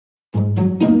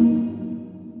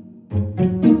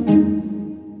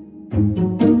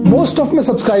Most of my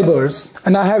subscribers,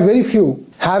 and I have very few,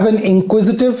 have an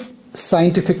inquisitive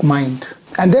scientific mind.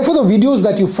 And therefore the videos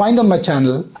that you find on my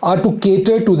channel are to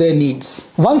cater to their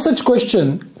needs. One such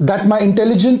question that my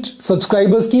intelligent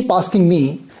subscribers keep asking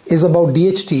me is about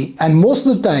DHT, and most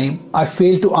of the time I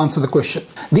fail to answer the question.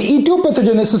 The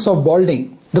etiopathogenesis of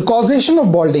balding, the causation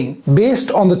of balding based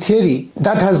on the theory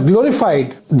that has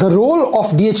glorified the role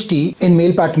of DHT in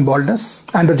male pattern baldness,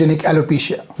 androgenic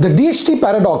alopecia. The DHT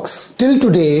paradox till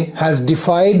today has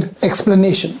defied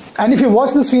explanation. And if you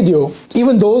watch this video,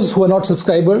 even those who are not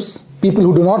subscribers, people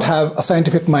who do not have a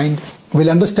scientific mind, will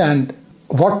understand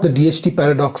what the DHT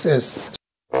paradox is.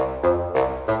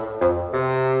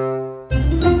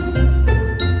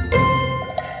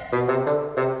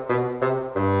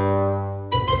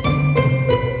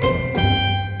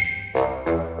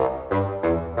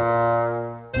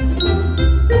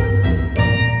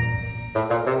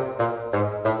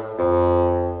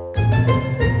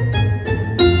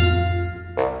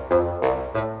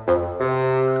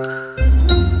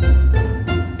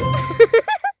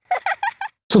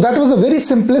 So that was a very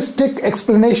simplistic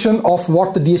explanation of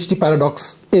what the DHT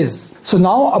paradox is. So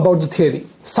now about the theory.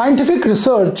 Scientific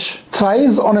research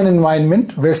thrives on an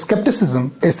environment where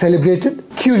skepticism is celebrated,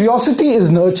 curiosity is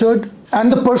nurtured,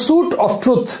 and the pursuit of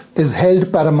truth is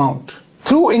held paramount.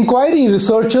 Through inquiry,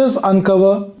 researchers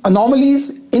uncover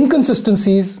anomalies,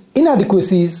 inconsistencies,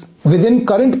 inadequacies within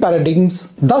current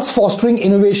paradigms, thus fostering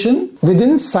innovation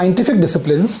within scientific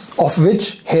disciplines, of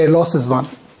which hair loss is one,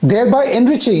 thereby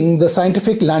enriching the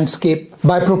scientific landscape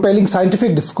by propelling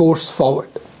scientific discourse forward.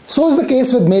 So is the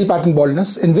case with male pattern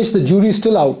baldness, in which the jury is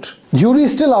still out. Jury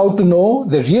is still out to know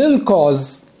the real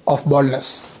cause of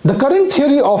baldness. The current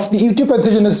theory of the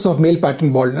etiopathogenesis of male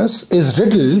pattern baldness is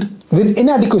riddled with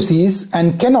inadequacies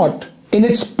and cannot, in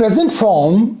its present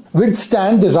form,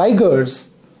 withstand the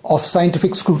rigors of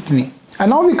scientific scrutiny. And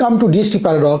now we come to DHT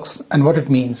paradox and what it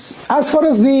means. As far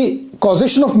as the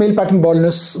causation of male pattern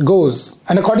baldness goes,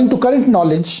 and according to current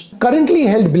knowledge, currently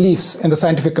held beliefs in the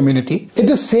scientific community, it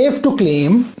is safe to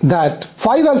claim that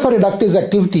 5-alpha reductase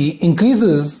activity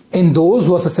increases in those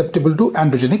who are susceptible to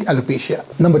androgenic alopecia.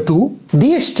 Number 2,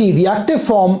 DHT, the active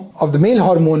form of the male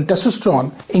hormone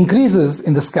testosterone, increases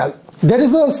in the scalp. There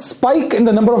is a spike in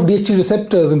the number of DHT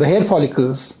receptors in the hair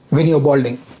follicles when you are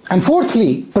balding. And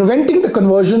fourthly, preventing the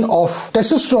conversion of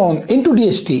testosterone into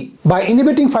DHT by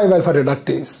inhibiting 5-alpha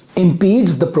reductase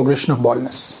impedes the progression of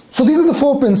baldness. So these are the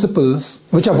 4 principles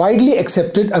which are widely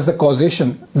accepted as the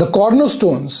causation, the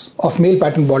cornerstones of male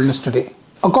pattern baldness today.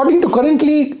 According to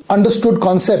currently understood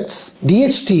concepts,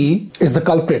 DHT is the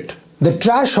culprit, the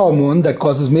trash hormone that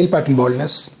causes male pattern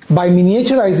baldness by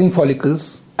miniaturizing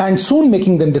follicles and soon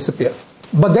making them disappear.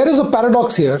 But there is a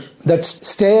paradox here that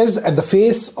stares at the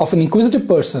face of an inquisitive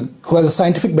person who has a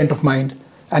scientific bent of mind,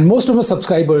 and most of my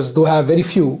subscribers, though I have very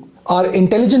few, are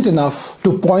intelligent enough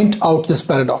to point out this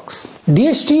paradox.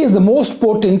 DHT is the most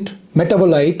potent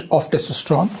metabolite of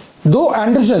testosterone. Though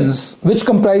androgens, which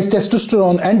comprise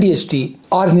testosterone and DHT,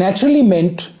 are naturally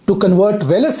meant to convert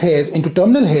vellus hair into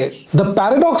terminal hair, the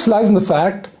paradox lies in the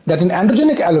fact that in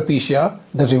androgenic alopecia,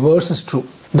 the reverse is true.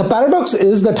 The paradox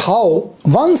is that how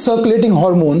one circulating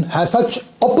hormone has such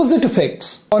opposite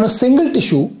effects on a single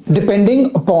tissue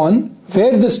depending upon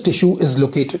where this tissue is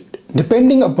located,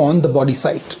 depending upon the body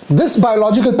site. This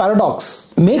biological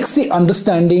paradox makes the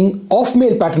understanding of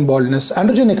male pattern baldness,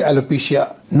 androgenic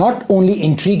alopecia, not only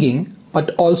intriguing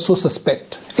but also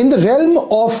suspect. In the realm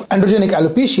of androgenic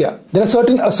alopecia, there are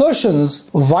certain assertions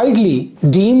widely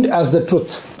deemed as the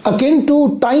truth, akin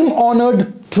to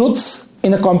time-honored truths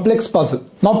in a complex puzzle.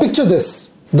 Now picture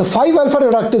this: the 5-alpha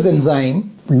reductase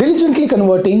enzyme, diligently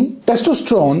converting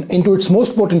testosterone into its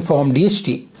most potent form,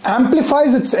 DHT,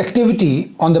 amplifies its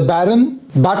activity on the barren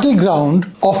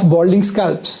battleground of balding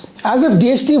scalps. As if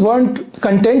DHT weren't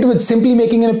content with simply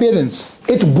making an appearance,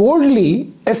 it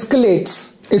boldly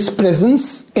escalates its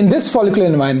presence in this follicular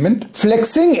environment,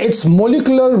 flexing its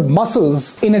molecular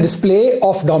muscles in a display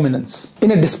of dominance.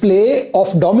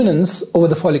 Over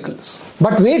the follicles.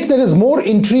 But wait, there is more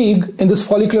intrigue in this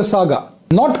follicular saga.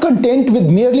 Not content with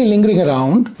merely lingering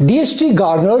around, DHT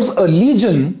garners a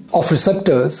legion of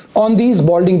receptors on these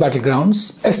balding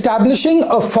battlegrounds, establishing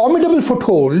a formidable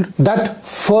foothold that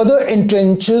further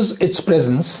entrenches its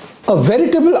presence. A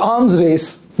veritable arms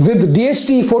race, with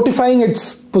DHT fortifying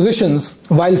its positions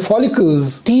while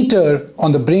follicles teeter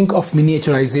on the brink of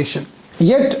miniaturization.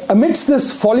 Yet, amidst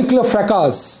this follicular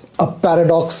fracas, a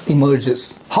paradox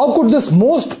emerges. How could this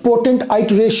most potent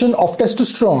iteration of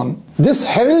testosterone, this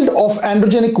herald of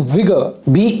androgenic vigor,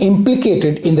 be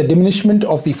implicated in the diminishment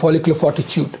of the follicular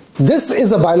fortitude? This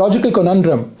is a biological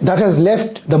conundrum that has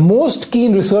left the most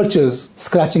keen researchers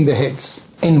scratching their heads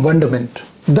in wonderment.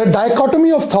 The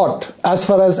dichotomy of thought as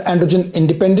far as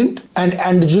androgen-independent and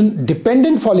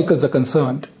androgen-dependent follicles are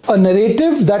concerned, a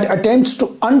narrative that attempts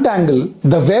to untangle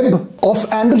the web of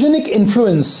androgenic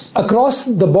influence across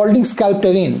the balding scalp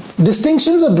terrain.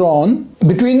 Distinctions are drawn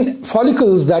between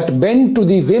follicles that bend to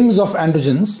the whims of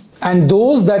androgens and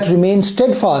those that remain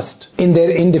steadfast in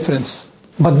their indifference.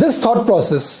 But this thought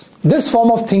process, this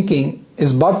form of thinking,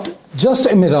 is but just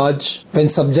a mirage when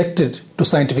subjected to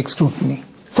scientific scrutiny.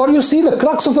 For you see, the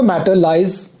crux of the matter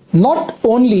lies not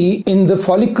only in the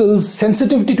follicle's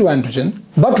sensitivity to androgen,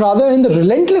 but rather in the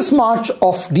relentless march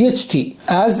of DHT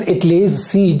as it lays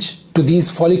siege to these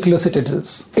follicular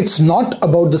citadels. It's not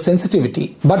about the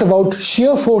sensitivity, but about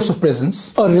sheer force of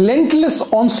presence, a relentless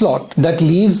onslaught that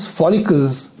leaves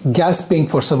follicles gasping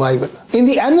for survival. In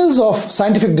the annals of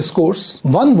scientific discourse,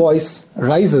 one voice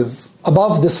rises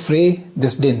above this fray,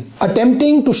 this din,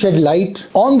 attempting to shed light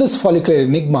on this follicular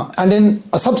enigma. And in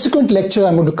a subsequent lecture,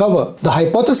 I'm going to cover the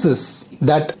hypothesis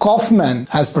that Kaufman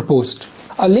has proposed.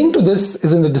 A link to this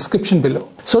is in the description below.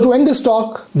 So to end this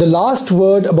talk, the last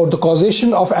word about the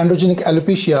causation of androgenic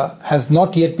alopecia has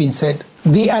not yet been said.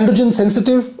 The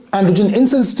androgen-sensitive,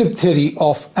 androgen-insensitive theory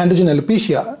of androgen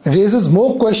alopecia raises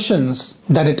more questions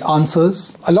than it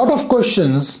answers. A lot of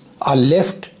questions are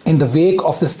left in the wake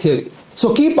of this theory.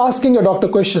 So keep asking your doctor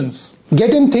questions.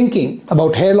 Get him thinking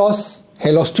about hair loss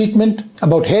treatment,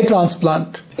 about hair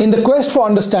transplant. In the quest for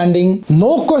understanding,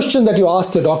 no question that you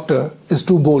ask your doctor is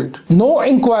too bold. No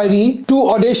inquiry too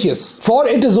audacious. For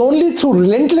it is only through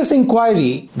relentless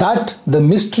inquiry that the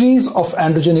mysteries of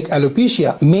androgenic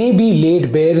alopecia may be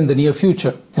laid bare in the near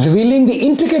future, revealing the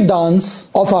intricate dance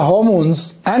of our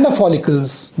hormones and our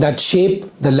follicles that shape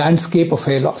the landscape of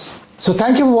hair loss. So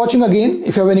thank you for watching again.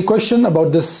 If you have any question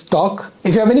about this talk,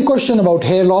 if you have any question about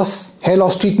hair loss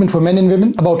treatment for men and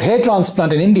women, about hair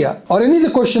transplant in India, or any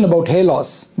other question about hair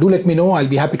loss, do let me know. I'll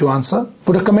be happy to answer.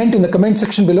 Put a comment in the comment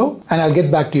section below and I'll get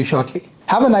back to you shortly.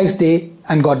 Have a nice day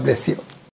and God bless you.